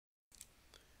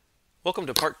Welcome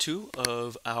to part 2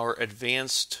 of our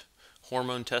advanced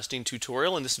hormone testing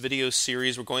tutorial. In this video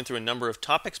series we're going through a number of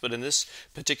topics, but in this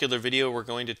particular video we're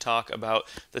going to talk about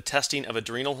the testing of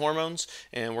adrenal hormones,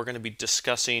 and we're going to be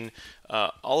discussing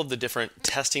all of the different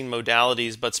testing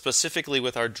modalities, but specifically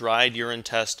with our dried urine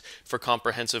test for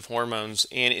comprehensive hormones.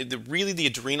 And really the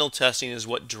adrenal testing is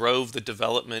what drove the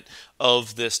development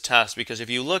of this test, because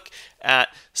if you look at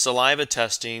saliva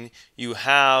testing, you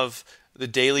have the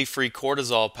daily free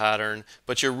cortisol pattern,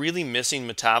 but you're really missing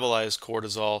metabolized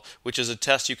cortisol, which is a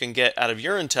test you can get out of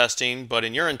urine testing, but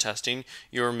in urine testing,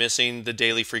 you're missing the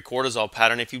daily free cortisol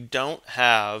pattern. If you don't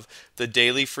have the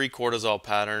daily free cortisol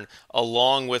pattern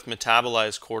along with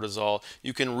metabolized cortisol,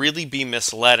 you can really be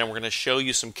misled, and we're going to show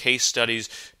you some case studies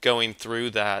going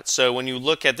through that. So when you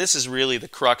look at this, is really the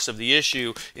crux of the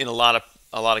issue in a lot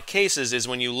of cases, is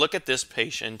when you look at this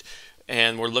patient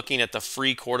and we're looking at the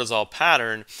free cortisol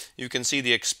pattern, you can see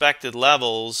the expected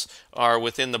levels are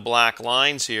within the black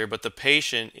lines here, but the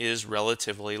patient is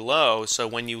relatively low. So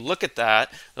when you look at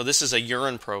that, now this is a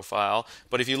urine profile,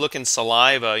 but if you look in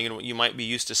saliva, you might be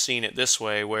used to seeing it this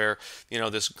way, where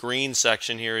this green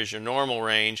section here is your normal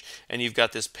range, and you've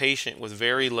got this patient with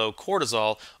very low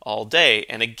cortisol all day.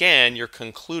 And again, you're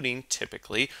concluding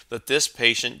typically that this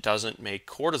patient doesn't make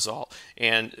cortisol.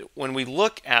 And when we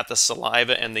look at the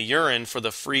saliva and the urine for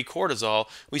the free cortisol,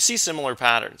 we see similar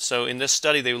patterns. So in this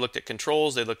study, they looked at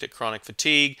controls, they looked at chronic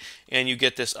fatigue, and you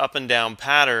get this up and down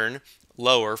pattern,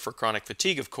 lower for chronic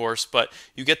fatigue, of course, but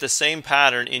you get the same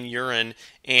pattern in urine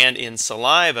and in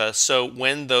saliva. So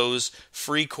when those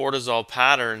free cortisol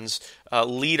patterns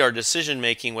lead our decision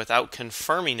making without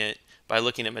confirming it by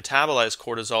looking at metabolized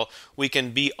cortisol, we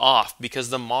can be off, because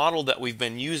the model that we've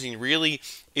been using really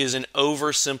is an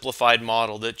oversimplified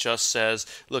model that just says,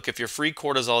 look, if your free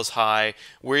cortisol is high,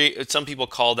 some people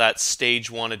call that stage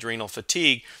 1 adrenal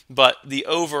fatigue, but the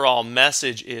overall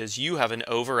message is you have an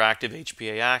overactive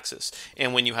HPA axis.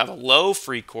 And when you have a low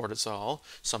free cortisol,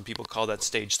 some people call that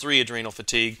stage 3 adrenal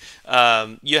fatigue,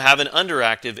 you have an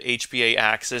underactive HPA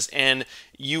axis, and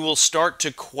you will start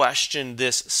to question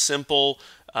this simple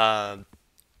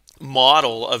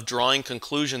model of drawing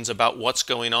conclusions about what's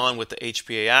going on with the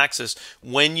HPA axis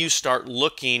when you start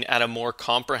looking at a more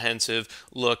comprehensive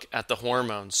look at the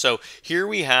hormones. So here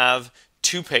we have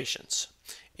two patients.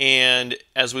 And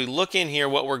as we look in here,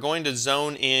 what we're going to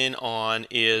zone in on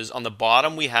is on the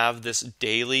bottom we have this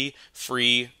daily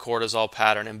free cortisol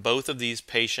pattern, and both of these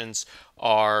patients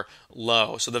are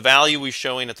low. So the value we're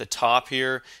showing at the top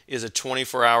here is a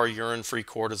 24-hour urine-free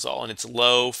cortisol, and it's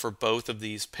low for both of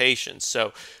these patients.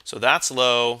 So that's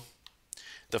low.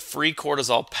 The free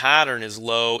cortisol pattern is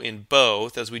low in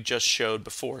both, as we just showed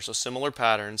before, so similar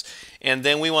patterns. And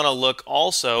then we want to look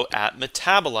also at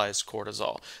metabolized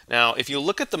cortisol. Now, if you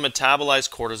look at the metabolized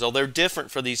cortisol, they're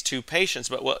different for these two patients,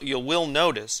 but what you will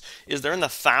notice is they're in the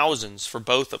thousands for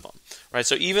both of them, right?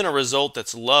 So even a result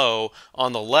that's low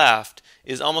on the left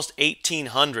is almost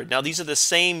 1,800. Now, these are the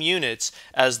same units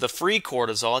as the free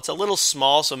cortisol. It's a little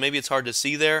small, so maybe it's hard to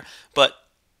see there, but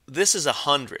this is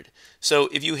 100. So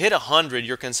if you hit 100,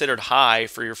 you're considered high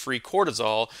for your free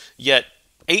cortisol, yet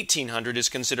 1,800 is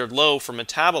considered low for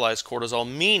metabolized cortisol,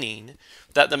 meaning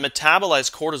that the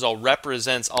metabolized cortisol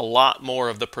represents a lot more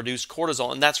of the produced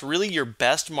cortisol, and that's really your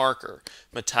best marker,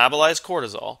 metabolized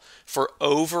cortisol, for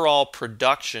overall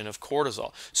production of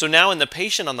cortisol. So now in the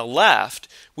patient on the left,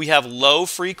 we have low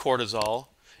free cortisol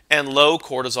and low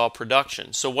cortisol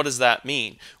production. So what does that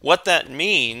mean? What that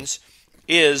means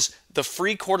is the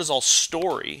free cortisol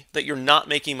story, that you're not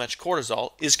making much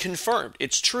cortisol, is confirmed.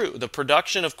 It's true. The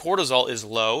production of cortisol is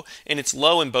low, and it's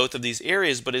low in both of these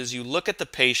areas, but as you look at the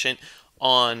patient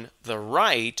on the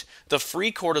right, the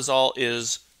free cortisol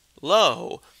is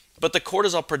low, but the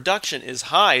cortisol production is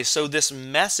high. So this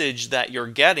message that you're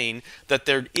getting, that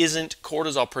there isn't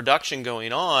cortisol production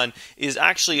going on, is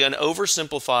actually an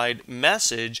oversimplified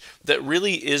message that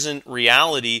really isn't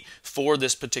reality for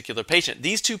this particular patient.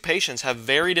 These two patients have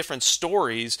very different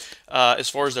stories as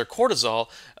far as their cortisol,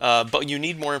 but you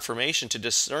need more information to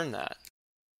discern that.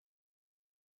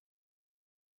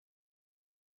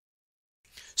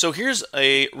 So here's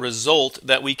a result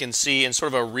that we can see in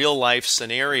sort of a real-life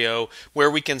scenario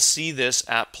where we can see this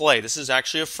at play. This is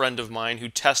actually a friend of mine who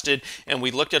tested, and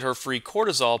we looked at her free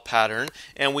cortisol pattern,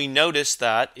 and we noticed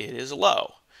that it is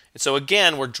low. And so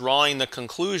again, we're drawing the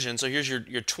conclusion. So here's your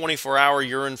 24-hour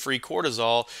urine-free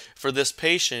cortisol for this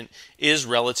patient is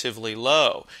relatively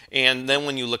low. And then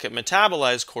when you look at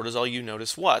metabolized cortisol, you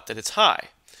notice what? That it's high.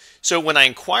 So when I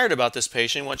inquired about this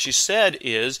patient, what she said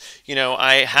is,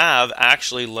 I have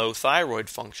actually low thyroid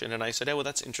function. And I said, well,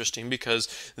 that's interesting,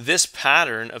 because this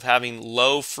pattern of having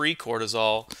low free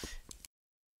cortisol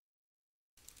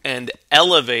And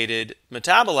elevated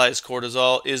metabolized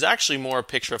cortisol is actually more a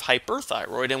picture of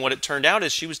hyperthyroid. And what it turned out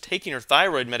is she was taking her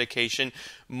thyroid medication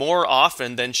more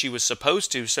often than she was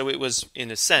supposed to. So it was,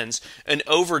 in a sense, an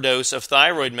overdose of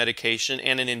thyroid medication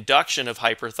and an induction of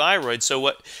hyperthyroid. So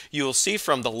what you'll see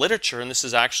from the literature, and this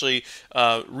is actually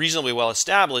reasonably well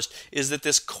established, is that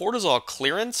this cortisol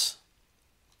clearance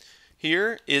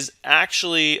here is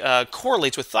actually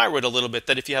correlates with thyroid a little bit,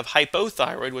 that if you have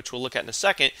hypothyroid, which we'll look at in a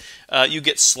second, you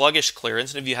get sluggish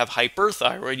clearance, and if you have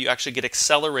hyperthyroid, you actually get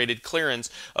accelerated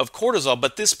clearance of cortisol.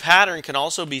 But this pattern can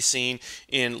also be seen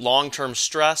in long-term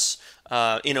stress,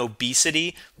 in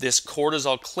obesity. This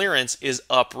cortisol clearance is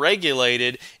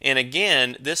upregulated, and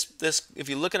again, this if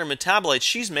you look at her metabolites,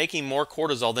 she's making more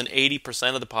cortisol than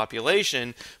 80% of the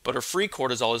population, but her free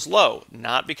cortisol is low.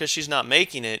 Not because she's not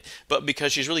making it, but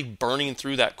because she's really burning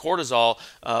through that cortisol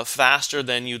faster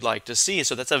than you'd like to see.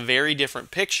 So that's a very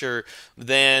different picture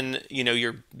than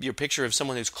your picture of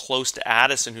someone who's close to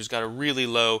Addison, who's got a really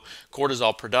low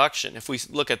cortisol production. If we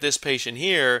look at this patient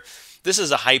here, this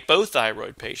is a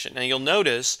hypothyroid patient. Now you'll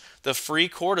notice the free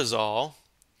cortisol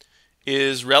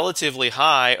is relatively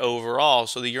high overall,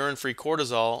 so the urine-free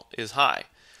cortisol is high.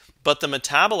 But the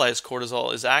metabolized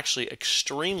cortisol is actually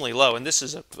extremely low, and this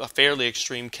is a fairly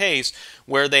extreme case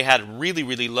where they had really,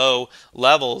 really low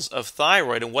levels of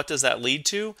thyroid. And what does that lead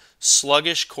to?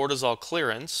 Sluggish cortisol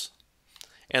clearance.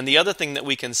 And the other thing that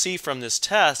we can see from this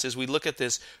test is we look at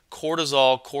this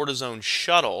cortisol-cortisone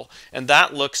shuttle, and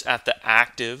that looks at the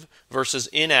active versus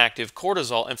inactive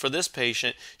cortisol. And for this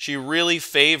patient, she really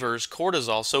favors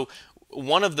cortisol. So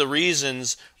one of the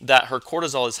reasons that her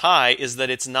cortisol is high is that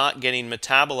it's not getting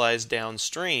metabolized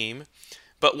downstream.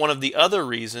 But one of the other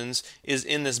reasons is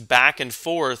in this back and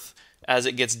forth as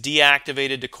it gets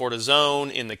deactivated to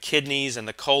cortisone in the kidneys and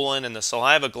the colon and the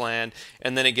saliva gland,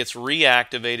 and then it gets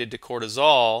reactivated to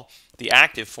cortisol, the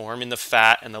active form, in the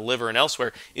fat and the liver and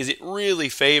elsewhere, is it really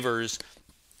favors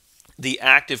the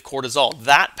active cortisol.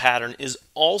 That pattern is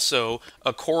also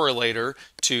a correlator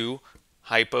to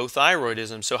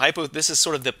hypothyroidism. So this is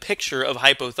sort of the picture of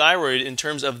hypothyroid in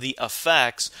terms of the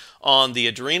effects on the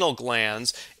adrenal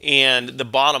glands, and the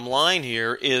bottom line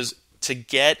here is to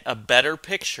get a better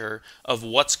picture of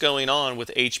what's going on with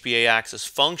HPA axis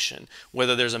function,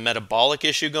 whether there's a metabolic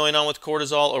issue going on with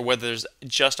cortisol or whether there's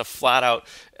just a flat-out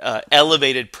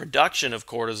elevated production of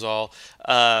cortisol.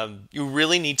 You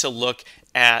really need to look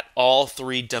at all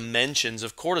three dimensions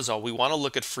of cortisol. We want to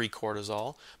look at free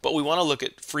cortisol, but we want to look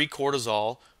at free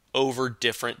cortisol over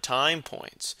different time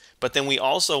points. But then we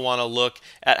also want to look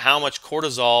at how much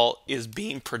cortisol is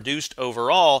being produced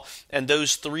overall, and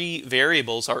those three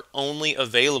variables are only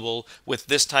available with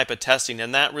this type of testing,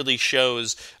 and that really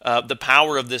shows the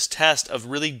power of this test of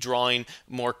really drawing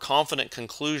more confident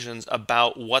conclusions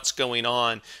about what's going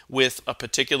on with a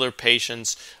particular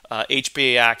patient's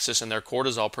HPA axis and their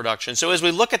cortisol production. So as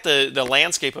we look at the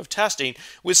landscape of testing,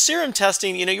 with serum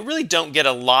testing, you really don't get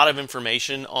a lot of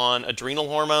information on adrenal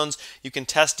hormones. You can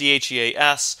test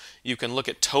DHEAS, you can look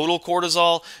at total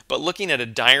cortisol, but looking at a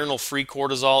diurnal-free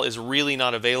cortisol is really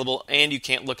not available, and you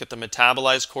can't look at the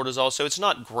metabolized cortisol, so it's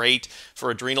not great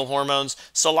for adrenal hormones.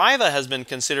 Saliva has been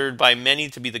considered by many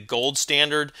to be the gold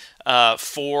standard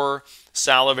for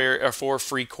salivary or for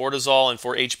free cortisol and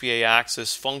for HPA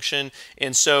axis function,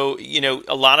 and so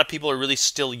a lot of people are really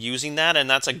still using that, and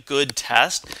that's a good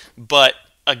test, but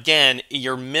again,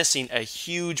 you're missing a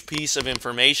huge piece of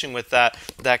information with that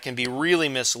can be really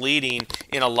misleading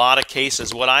in a lot of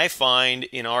cases. What I find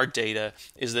in our data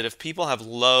is that if people have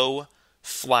low,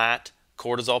 flat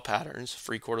cortisol patterns,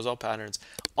 free cortisol patterns,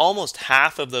 almost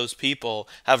half of those people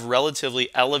have relatively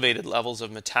elevated levels of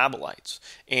metabolites.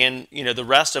 And the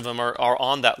rest of them are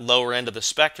on that lower end of the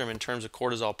spectrum in terms of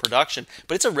cortisol production.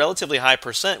 But it's a relatively high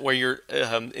percent where you're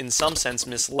in some sense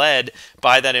misled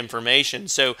by that information.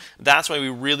 So that's why we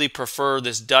really prefer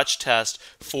this Dutch test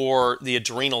for the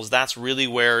adrenals. That's really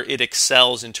where it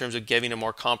excels in terms of giving a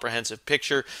more comprehensive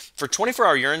picture. For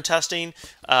 24-hour urine testing,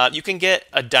 you can get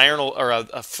a diurnal or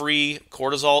a free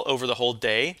cortisol over the whole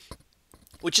day,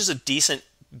 which is a decent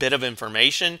bit of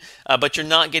information, but you're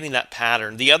not getting that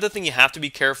pattern. The other thing you have to be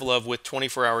careful of with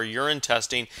 24-hour urine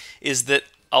testing is that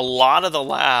a lot of the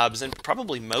labs, and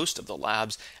probably most of the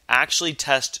labs, actually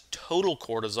test total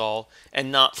cortisol and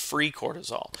not free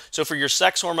cortisol. So for your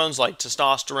sex hormones like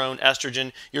testosterone,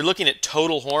 estrogen, you're looking at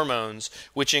total hormones,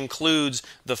 which includes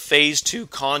the phase 2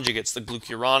 conjugates, the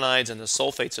glucuronides and the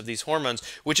sulfates of these hormones,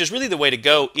 which is really the way to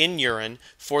go in urine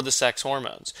for the sex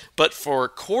hormones. But for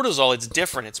cortisol, it's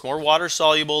different. It's more water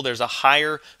soluble. There's a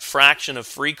higher fraction of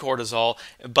free cortisol.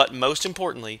 But most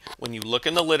importantly, when you look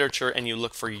in the literature and you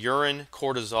look for urine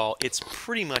cortisol, cortisol, it's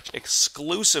pretty much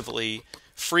exclusively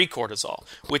free cortisol,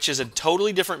 which is a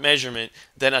totally different measurement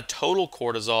than a total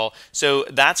cortisol. So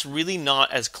that's really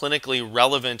not as clinically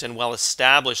relevant and well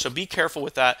established. So be careful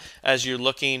with that as you're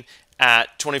looking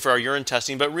at 24-hour urine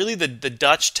testing. But really the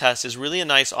Dutch test is really a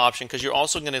nice option because you're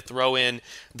also going to throw in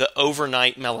the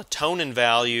overnight melatonin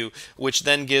value, which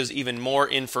then gives even more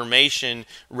information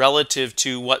relative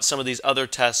to what some of these other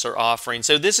tests are offering.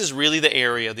 So this is really the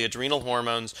area, the adrenal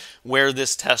hormones, where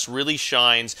this test really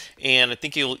shines. And I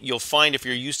think you'll find, if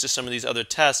you're used to some of these other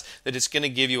tests, that it's going to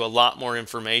give you a lot more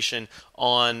information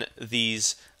on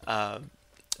these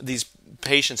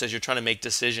patients as you're trying to make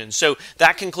decisions. So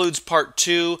that concludes part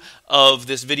 2 of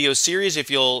this video series.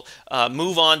 If you'll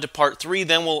move on to part 3,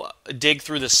 then we'll dig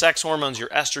through the sex hormones, your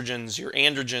estrogens, your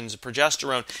androgens,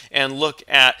 progesterone, and look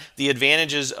at the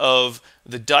advantages of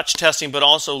the Dutch testing, but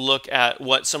also look at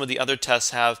what some of the other tests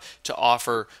have to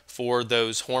offer for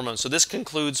those hormones. So this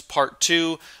concludes part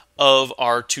 2 of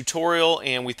our tutorial,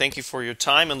 and we thank you for your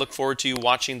time and look forward to you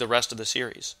watching the rest of the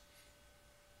series.